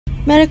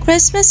Merry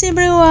Christmas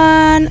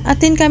everyone!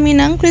 Atin kami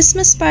ng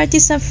Christmas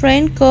party sa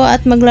friend ko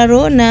at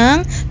maglaro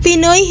ng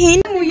Pinoy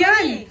Henyo. Alam mo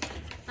yan!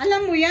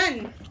 Alam mo yan!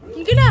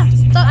 Hindi na!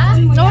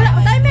 Nawala!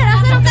 Timer!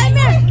 Asan ang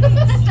timer?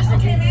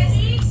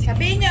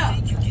 Sabihin nyo!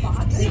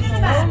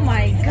 Oh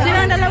my God! Sino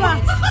ang dalawa?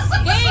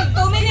 Game!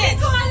 2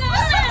 minutes!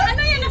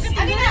 Ano yan?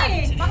 Nakatigil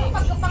eh.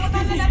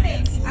 Pangutanan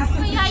natin.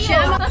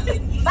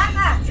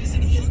 Baka.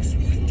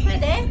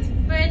 Pwede?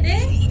 Pwede?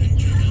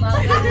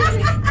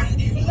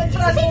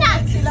 Kusina.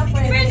 Sila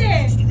pwede. Pwede.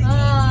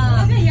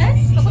 Ano yan?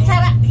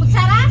 Kutsara?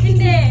 Kutsara?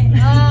 Hindi.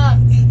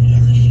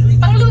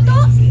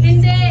 Pangluto?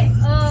 Hindi.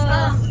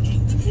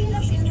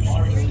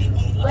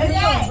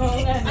 Pwede.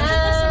 Pwede.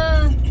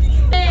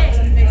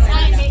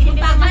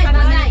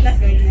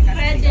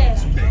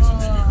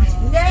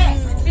 Hindi.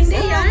 Hindi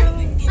yan?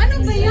 Ano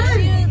ba yan?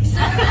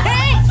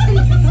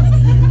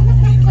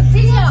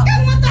 Kutsilyo.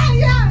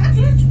 Kamataya!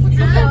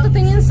 Ito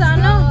tingin sa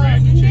ano?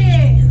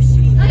 Hindi.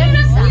 Ano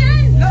na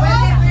yan?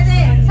 Pwede!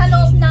 Sa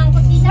loob ng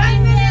kusina?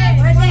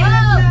 Pwede.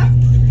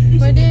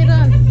 Pwede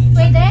rin.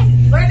 Pwede?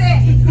 Pwede!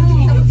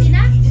 Sa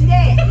kusina?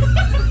 Hindi!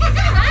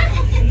 Ha?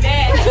 Hindi.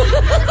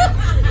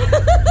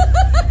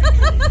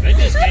 They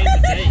just came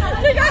today.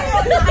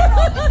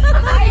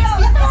 Ayaw!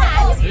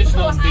 This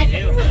won't be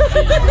held.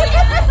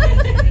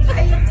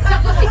 Sa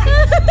kusina?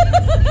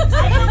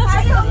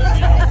 Ayaw!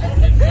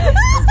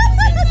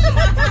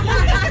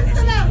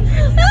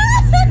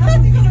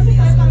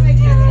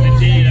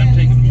 Indeed, I'm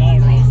taking ball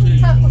wrong too.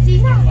 Sa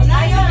kusina?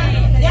 Ayaw!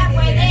 Yeah,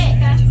 pwede!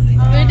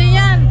 Pwede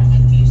yan.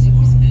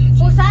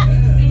 Pusa?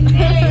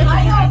 Hindi.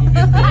 Ayaw!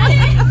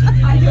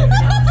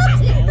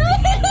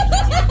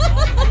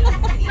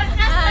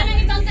 Ano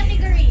itong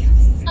category?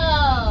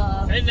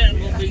 Ain't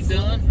nothing gonna be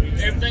done.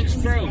 Everything's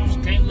froze.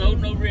 Can't load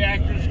no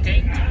reactors.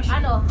 Can't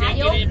Ano? get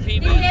Hayop? in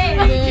PB. Hindi.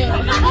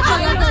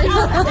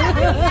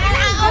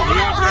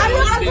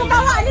 Hayop ang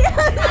gumawa niya!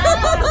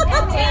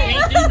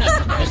 Can't do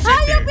nothing. Just sit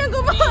Hayop there. yung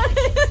gumawa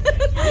niya!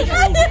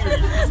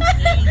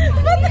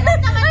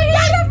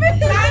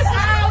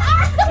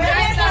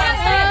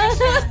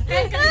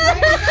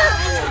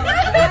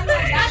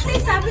 Ate,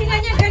 sabi nga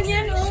niya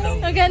ganyan, oh.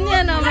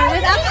 Ganyan o,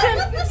 with action.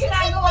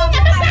 Ginagawa mo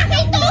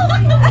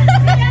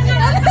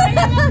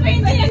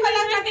Hindi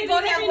palang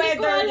kategory ang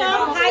weather.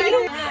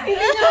 Hayop!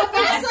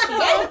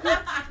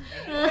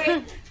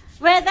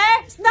 Weather?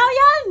 Snow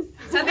yan!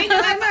 Sabi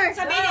nyo, Hammer!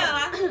 Sabi nyo,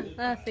 ha?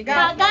 Sige.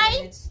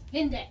 Bagay?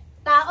 Hindi.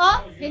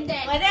 Tao? Hindi.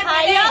 Pwede,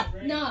 Hayop?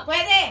 No.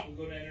 Pwede!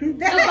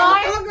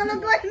 Lugar?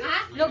 Ha?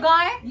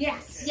 Lugar?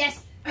 Yes!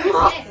 Yes.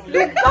 Yes.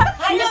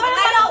 Hayop!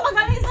 Hayop!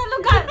 Magaling sa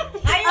lugar.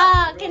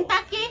 Hayop!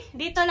 Kentucky?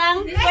 Dito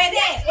lang?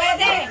 Pwede!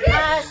 Pwede!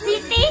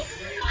 City?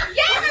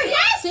 Yes!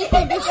 Yes!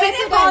 City, big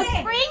city Cold daw.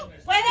 Spring?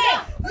 Pwede!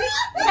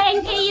 Sa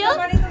NKU?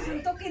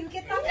 Suntukin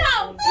kita.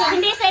 No.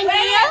 Hindi sa Pwede!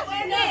 NKU?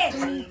 Pwede!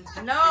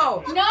 No!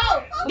 No.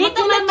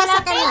 Dito man ka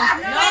sa malapit? kanya.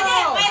 Pwede!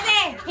 Pwede!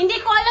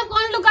 Hindi ko alam kung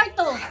anong lugar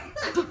to.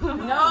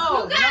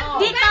 No!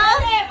 Dito?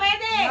 Pwede!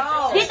 Pwede!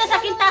 Dito sa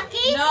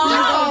Kentucky? No!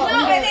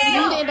 Pwede!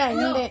 Hindi daw,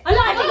 hindi. Ano?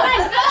 Ano ba?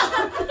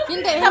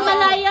 Hindi. Sa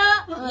malayo?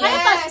 Ano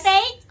to?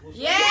 State?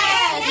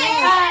 Yes!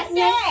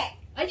 Yes!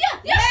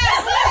 Yes!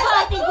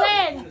 Ate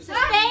Gwen. Sa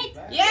state?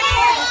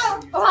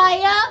 Yes!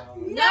 Ohio?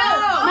 No!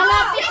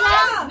 Malapit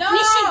lang? No!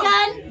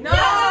 Michigan? No!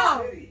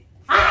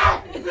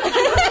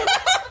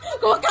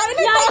 Kumakain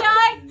New ito.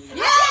 York?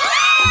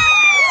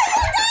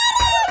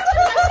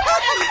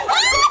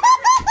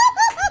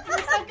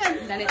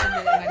 Dali, oh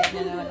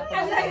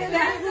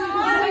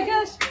my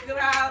gosh!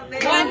 Grabe!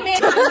 1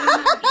 minute!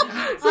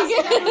 Sige.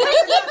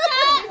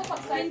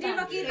 Hindi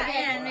makita.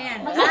 Ayan, ayan.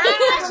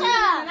 Magkakita siya.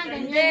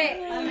 Hindi.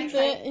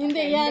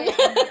 Hindi yan.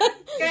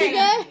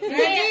 Sige.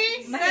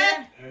 Ready, set,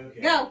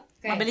 go!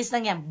 Mabilis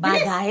lang yan.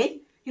 Bagay?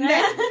 Hindi.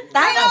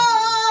 Tao?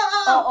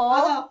 Oo.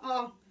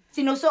 Oo.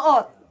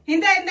 Sinusuot?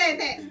 Hindi, hindi,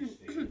 hindi.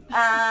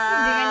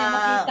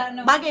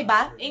 Bagay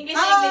ba? English,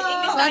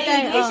 English,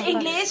 Okay,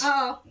 English?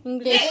 Oo.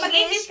 English.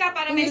 Mag-English ka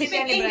para may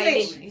speak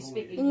English.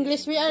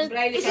 English we are.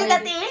 Is it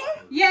a thing?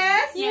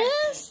 Yes.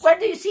 Yes.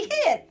 Where do you see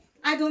it?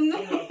 I don't know.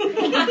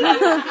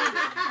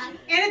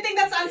 Anything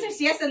that answers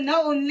yes and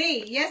no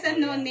only. Yes and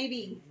no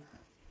maybe.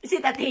 Is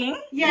it a thing?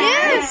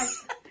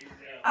 Yes.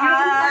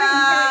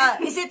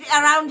 Is it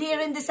around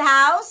here in this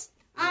house?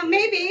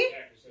 Maybe.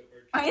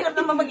 Ang hirap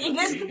naman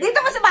mag-English. Dito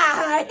ba sa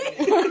bahay?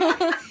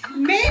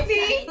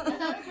 Maybe.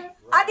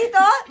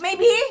 Dito?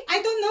 Maybe?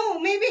 I don't know.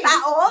 Maybe.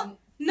 Tao?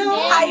 No.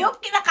 Hayop?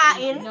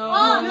 Kinakain?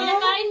 Oh,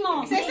 kinakain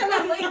mo. Isa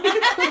lang.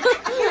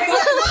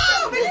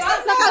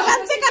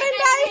 Nakaganti ka rin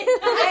dahil.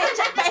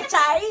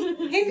 Pechay?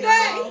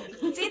 Hindi.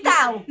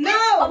 Sitaw? No.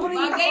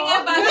 Bagay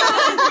nga ba?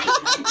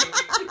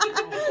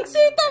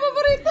 Sita,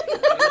 paborito.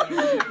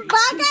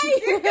 Bagay.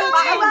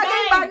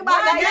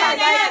 Bagay.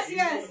 Yes,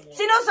 yes.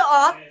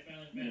 Sinusuot?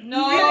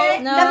 No.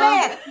 No.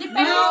 Damit?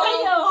 Depende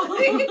sa'yo.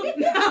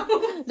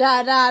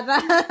 Da.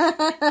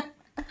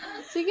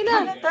 Sige na.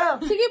 Ano to?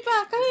 Sige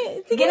pa.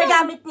 Kahit. Sige na.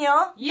 Ginagamit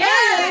nyo?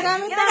 Yes.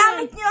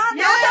 Ginagamit nyo?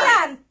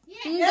 Deodorant?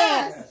 Hindi.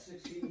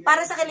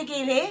 Para sa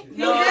kilikili?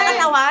 Sa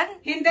katawan?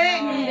 Hindi.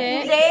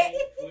 Hindi. Hindi.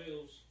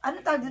 Ano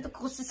tawag dito?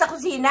 Sa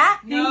kusina?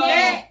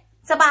 Hindi.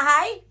 Sa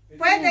bahay?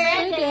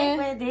 Pwede.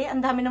 Pwede.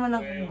 Ang dami naman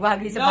ng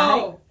bagay sa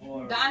bahay.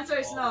 No. The answer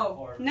is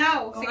no.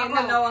 No. Sige,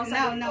 Ako, no ang no,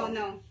 sagot no, ko.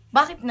 no.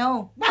 Bakit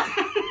no?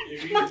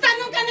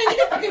 Magtanong ka na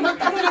dito, pati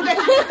magtanong na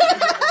dito.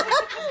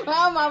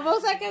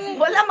 Mabusa ka rin.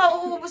 Wala,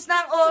 mauubos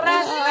na ang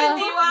oras.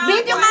 21.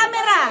 Video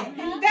camera.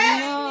 Hindi.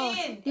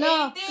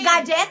 No.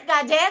 Gadget?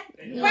 Gadget?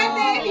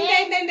 Pwede. Hindi.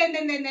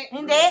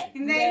 Hindi.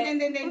 Hindi.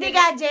 Hindi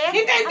gadget?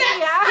 Hindi. Ano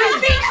yan?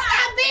 Hindi ka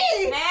sabi.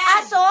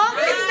 Aso?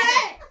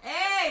 Hindi.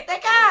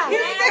 Teka.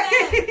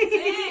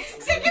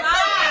 Sige pa.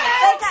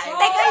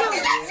 Teka yung...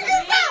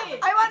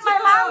 I want my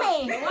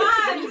mommy. 1-0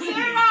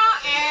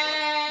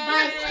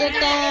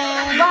 Tata.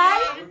 Why?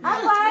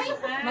 Why?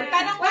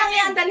 Magtanong ko lang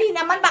yan. Dali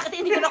naman. Bakit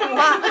hindi ko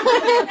nakuha?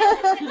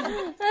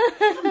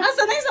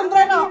 Asa na yung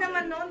sombrero? Dali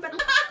naman noon.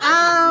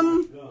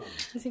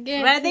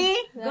 Sige. Ready?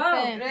 Go.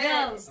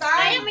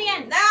 Kaya mo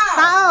yan. Now.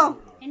 Tao.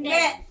 Hindi.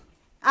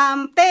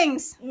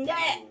 Things. Hindi.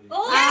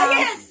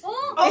 Yes.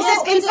 Is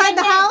it inside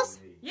the house?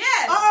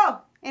 Yes.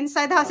 Oo.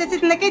 Inside the house. Is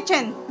it in the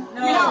kitchen?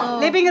 No.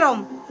 Living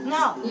room?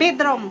 No.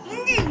 Bedroom?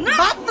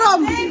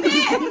 Bathroom?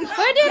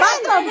 Pwede.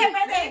 Bathroom?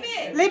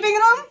 Baby. Living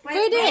room?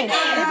 Pwede.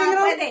 Living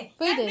room?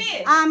 Pwede.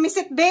 Is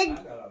it big?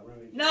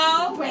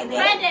 No.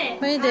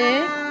 Pwede.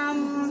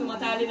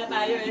 Sumatali na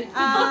tayo eh.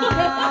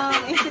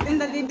 Is it in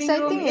the living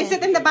Exciting room? eh. Is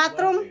it in the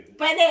bathroom?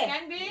 Pwede.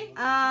 Can be.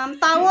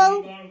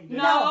 Towel?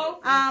 No.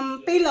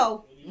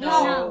 Pillow?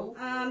 No.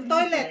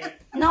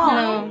 Toilet? No.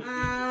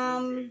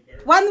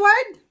 One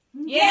word?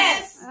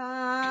 Yes.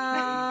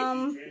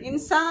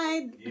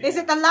 Inside? Is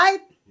it a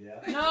light?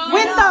 No.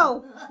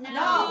 Window?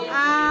 No.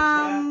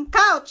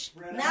 Couch?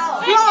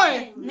 No.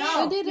 Floor?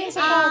 No. Pwede rin sa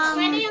couch.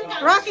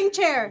 Rocking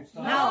chair?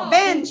 No.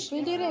 Bench?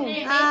 Pwede rin.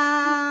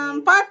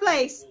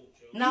 Fireplace?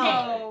 No.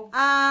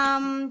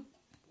 Am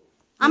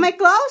I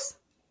close?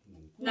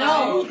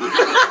 No.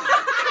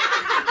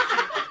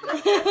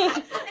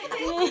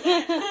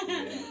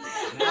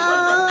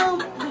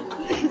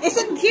 Is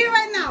it here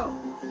right now?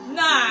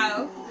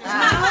 No.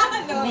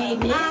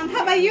 Maybe.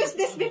 Have I used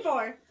this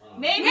before?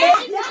 Maybe.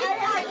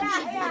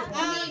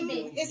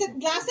 Is it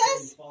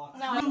glasses?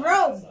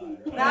 Robe?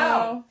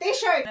 No.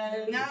 T-shirt?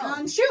 No.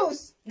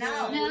 Shoes?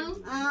 No.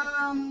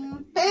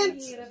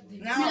 Pants?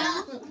 No.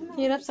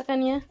 Hirap sa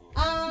kanya.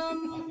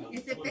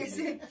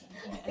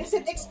 Is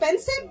it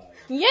expensive?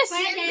 Yes.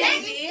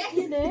 Maybe.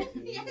 Pwede.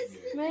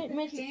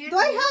 May Do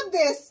I have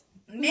this?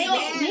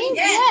 Maybe.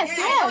 Yes.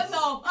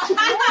 No.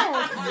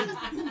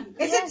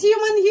 Is it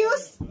human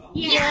use?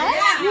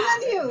 Yes.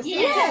 Human use?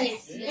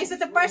 Yes. Is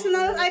it a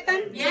personal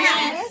item?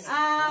 Yes.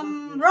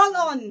 Roll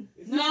on?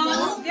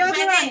 No.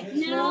 Deodorant?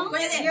 No.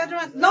 Pwede.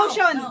 Deodorant?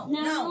 Lotion?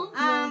 No.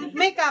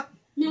 Makeup?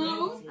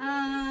 No.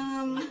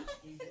 Oh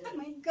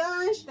my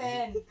gosh.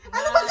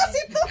 Ano ba kasi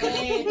ito?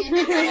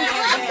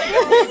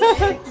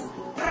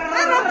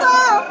 Ano to?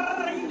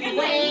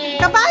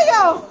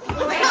 Kabayo?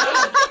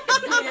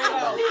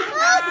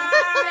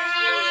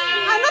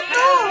 Ano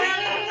to?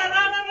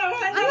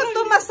 Ano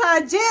to?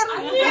 Massager?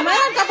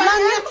 Mayroon ka ba?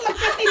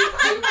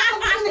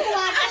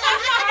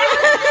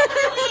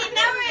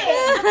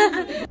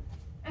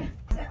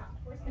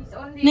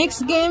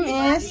 Next game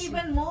is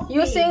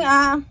using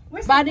a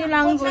body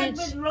language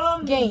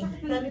game.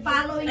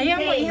 Ayaw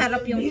mo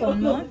iharap yung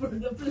phone mo?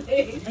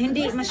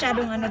 Hindi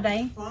masyadong ano,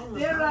 Day.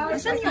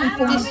 Saan yung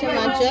phone? This yung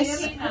matches.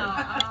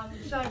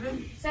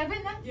 7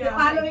 na?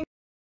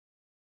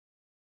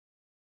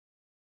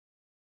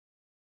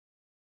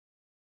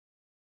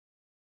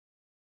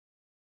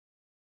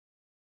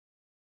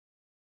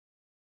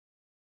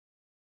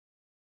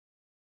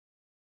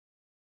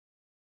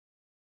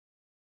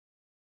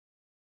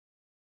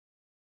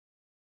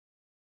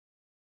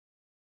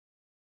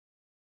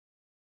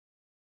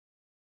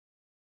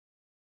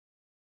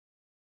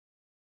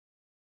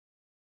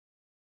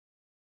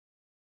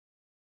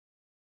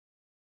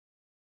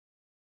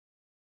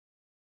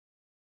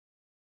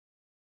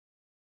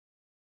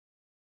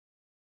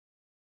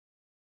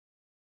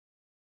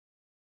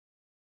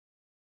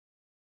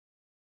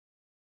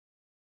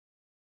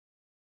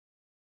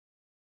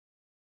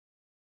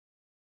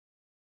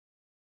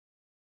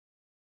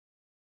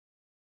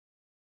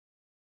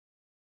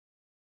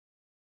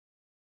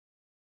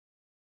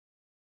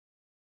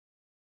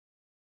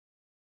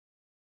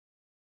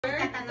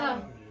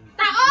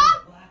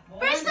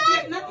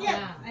 Not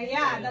yet.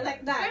 Yeah,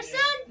 like that.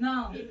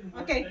 No.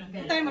 Okay,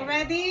 timer.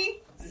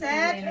 Ready,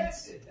 set,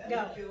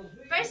 go.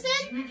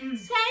 Person?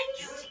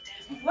 Thanks?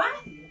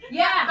 What?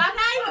 Yeah.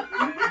 Bagay?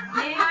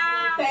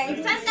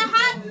 Thanks. Santa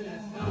hat?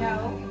 No.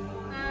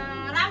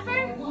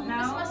 Rapper?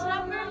 Christmas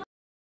rapper?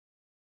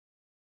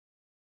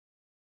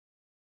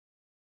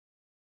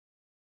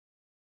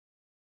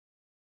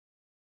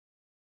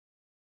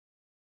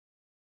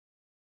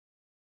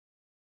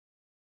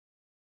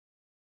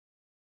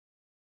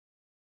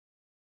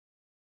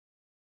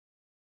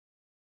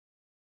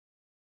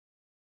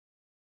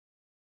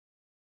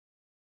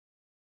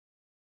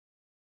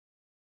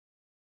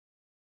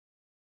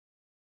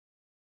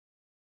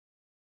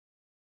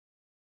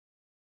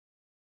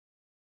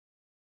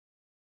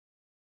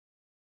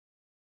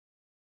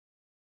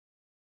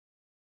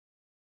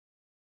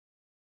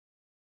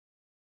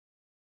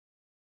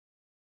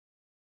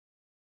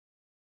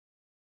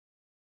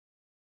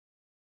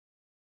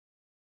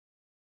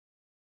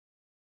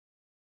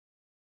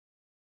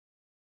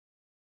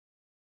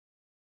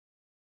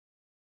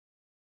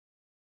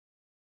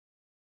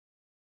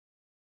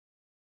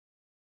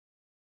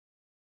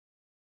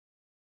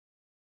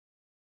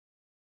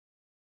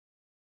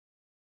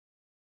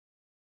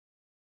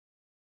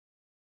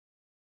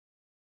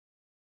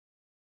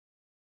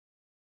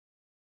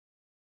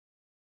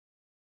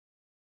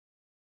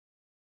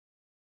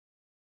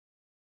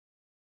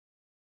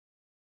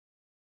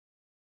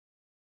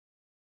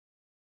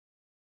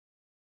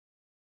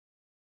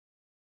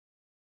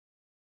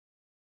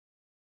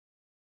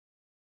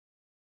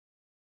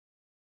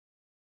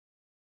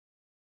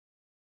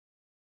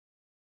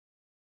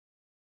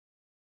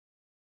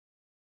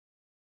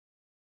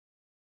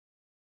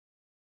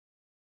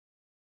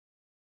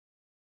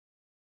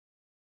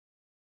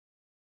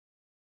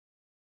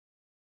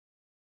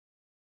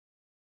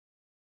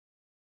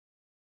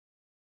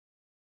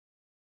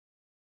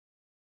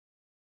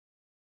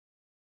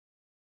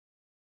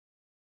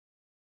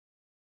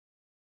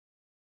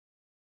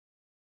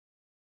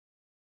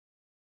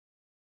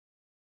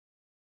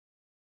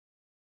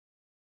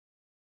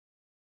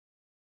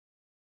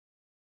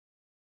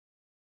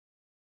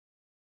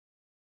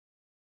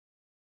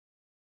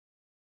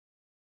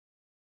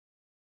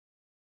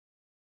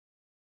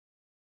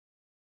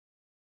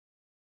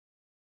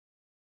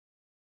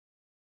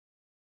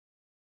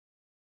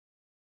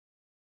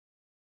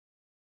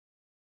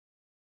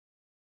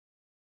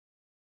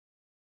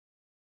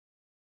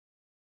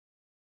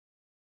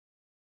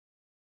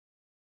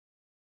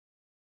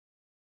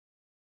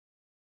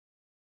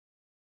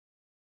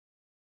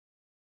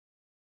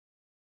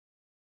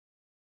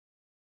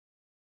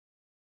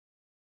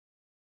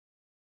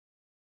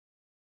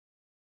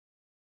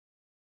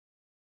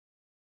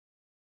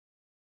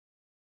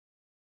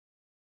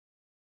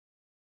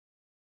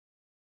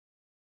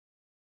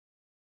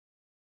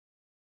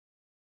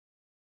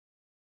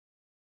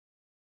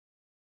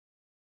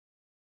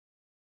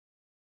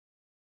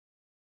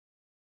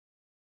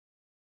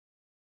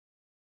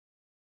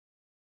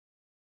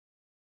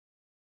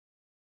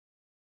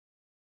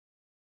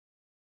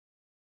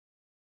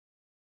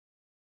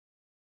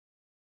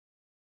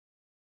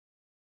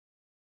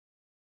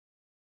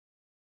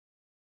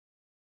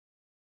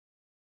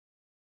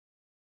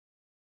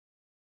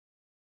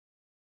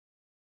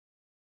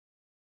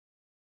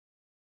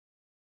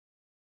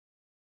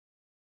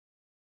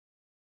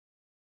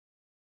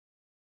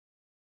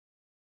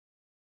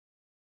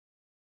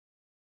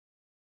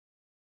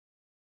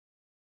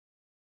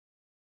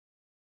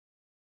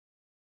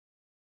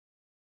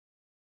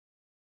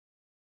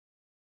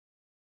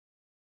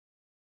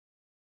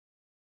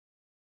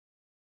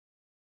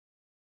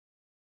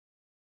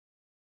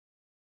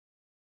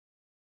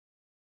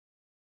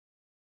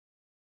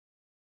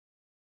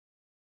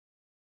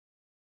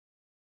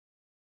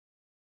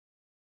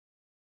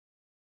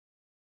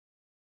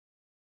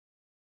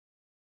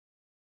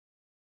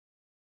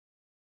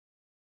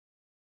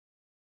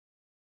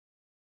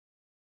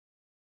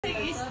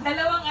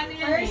 Dalawang ano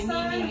yan eh.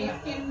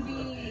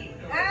 Mimi.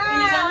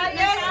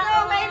 Yes,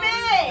 no, maybe.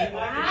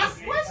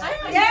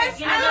 Yes,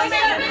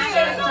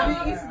 no,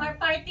 maybe. Or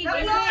party No,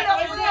 dress. no, no,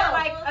 Is no. it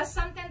like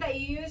something that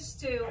you used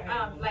to,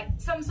 like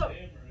some sort of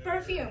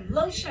perfume,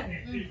 lotion,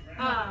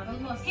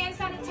 hand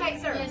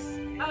sanitizer, Yes.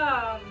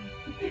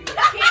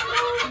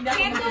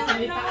 candle,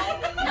 no?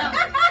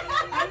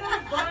 Ano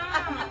ba?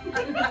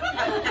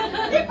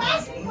 Keep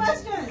asking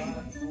questions.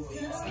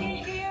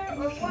 Skincare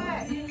or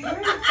what?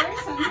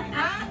 Person.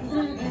 Huh?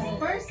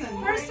 Person.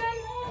 Person?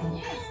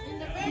 Yes, in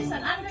the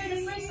person, under the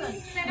person.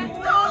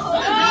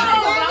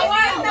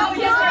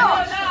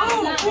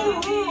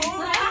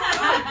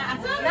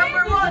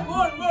 Number one.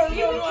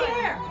 Human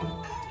care.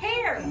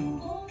 Hair.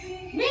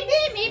 Maybe.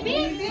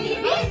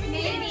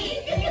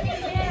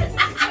 Yes.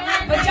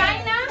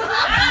 Vagina?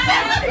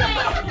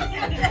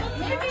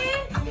 Maybe.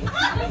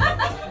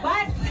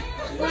 Butt?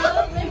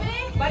 Maybe.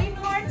 Body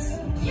parts?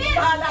 Yes.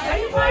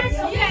 Body parts?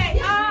 Okay.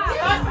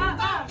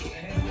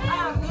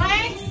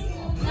 Legs?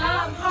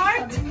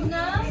 Heart?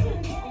 No.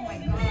 Oh my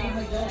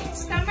god.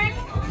 Stomach?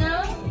 No.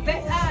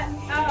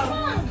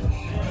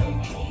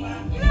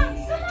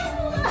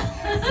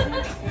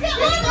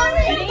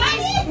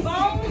 Knees?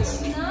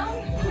 Bones? No.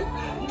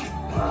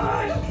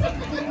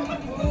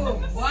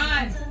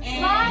 One.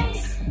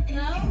 Lungs?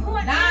 No.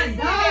 Done.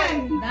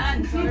 Done.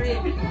 Sorry.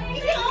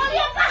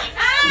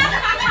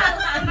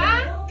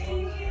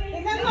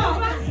 Tingnan mo.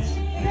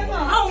 Tingnan mo.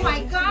 Oh my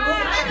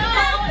god.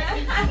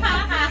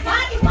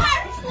 Body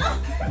parts, no?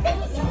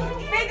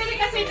 Pwede rin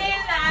kasi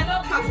nila, ano,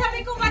 pag sabi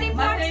ko body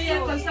parts.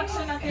 Material,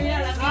 construction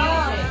material, ang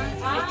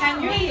It can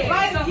be.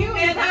 But you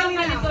kaya and Tiny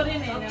now. nakakalito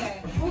rin eh.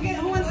 Okay.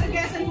 Who wants to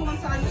guess and who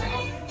wants to answer?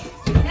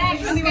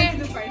 Next. Which one do you want to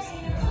do first?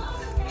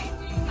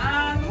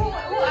 Who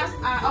asked?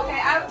 Okay,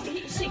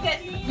 she get.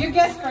 You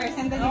guess first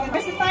and then you can.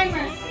 Where's the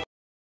timer?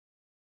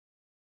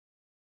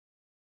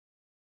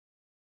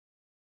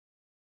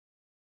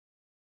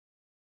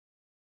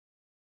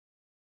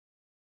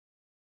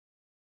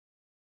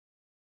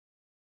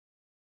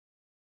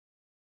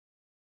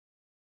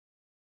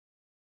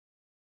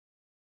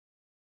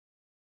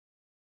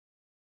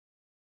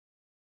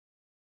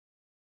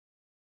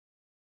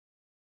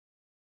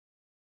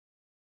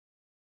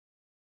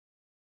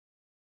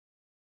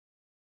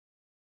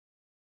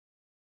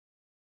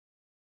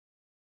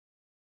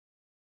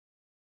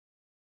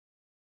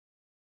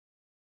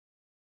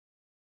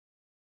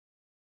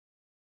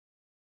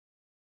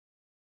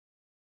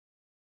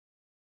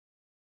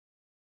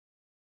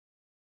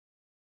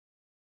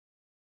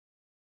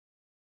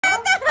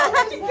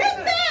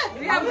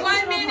 We have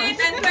 1 minute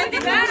and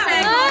 20 seconds.